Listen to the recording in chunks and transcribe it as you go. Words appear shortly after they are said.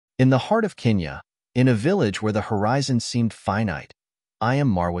In the heart of Kenya, in a village where the horizon seemed finite,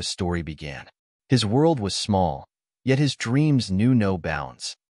 Iam Marwa's story began. His world was small, yet his dreams knew no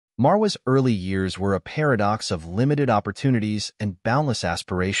bounds. Marwa's early years were a paradox of limited opportunities and boundless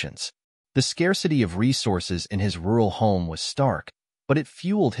aspirations. The scarcity of resources in his rural home was stark, but it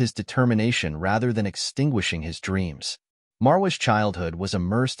fueled his determination rather than extinguishing his dreams. Marwa's childhood was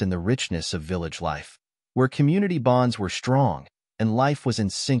immersed in the richness of village life, where community bonds were strong and life was in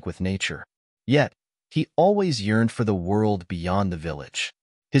sync with nature. Yet, he always yearned for the world beyond the village.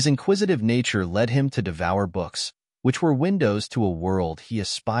 His inquisitive nature led him to devour books, which were windows to a world he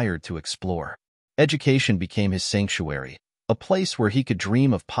aspired to explore. Education became his sanctuary, a place where he could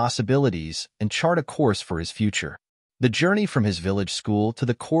dream of possibilities and chart a course for his future. The journey from his village school to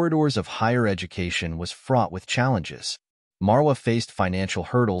the corridors of higher education was fraught with challenges. Marwa faced financial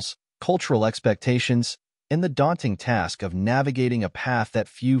hurdles, cultural expectations, and the daunting task of navigating a path that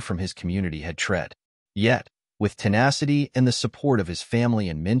few from his community had tread. Yet, with tenacity and the support of his family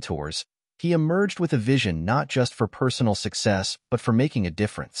and mentors, he emerged with a vision not just for personal success but for making a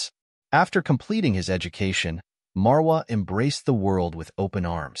difference. After completing his education, Marwa embraced the world with open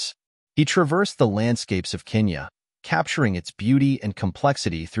arms. He traversed the landscapes of Kenya, capturing its beauty and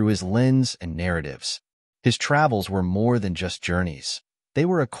complexity through his lens and narratives. His travels were more than just journeys. They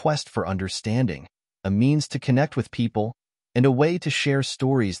were a quest for understanding, a means to connect with people, and a way to share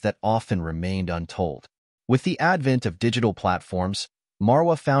stories that often remained untold. With the advent of digital platforms,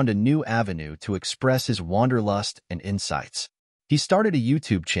 Marwa found a new avenue to express his wanderlust and insights. He started a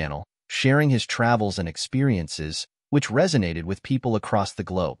YouTube channel, sharing his travels and experiences, which resonated with people across the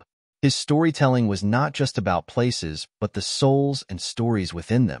globe. His storytelling was not just about places, but the souls and stories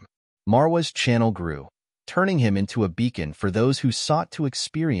within them. Marwa's channel grew, turning him into a beacon for those who sought to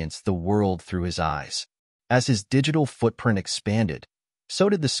experience the world through his eyes. As his digital footprint expanded, so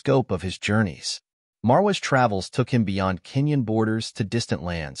did the scope of his journeys. Marwa's travels took him beyond Kenyan borders to distant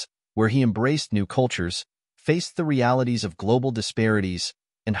lands, where he embraced new cultures, faced the realities of global disparities,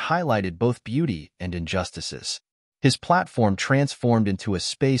 and highlighted both beauty and injustices. His platform transformed into a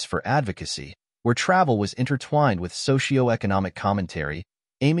space for advocacy, where travel was intertwined with socio-economic commentary,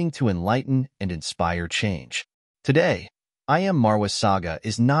 aiming to enlighten and inspire change. Today, Iam Marwa's saga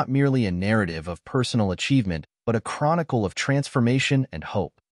is not merely a narrative of personal achievement, but a chronicle of transformation and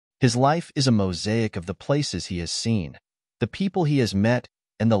hope. His life is a mosaic of the places he has seen, the people he has met,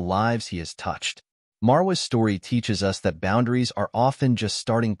 and the lives he has touched. Marwa's story teaches us that boundaries are often just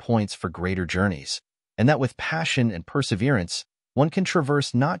starting points for greater journeys, and that with passion and perseverance, one can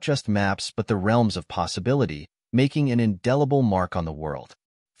traverse not just maps but the realms of possibility, making an indelible mark on the world.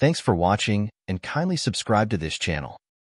 Thanks for watching, and kindly subscribe to this channel.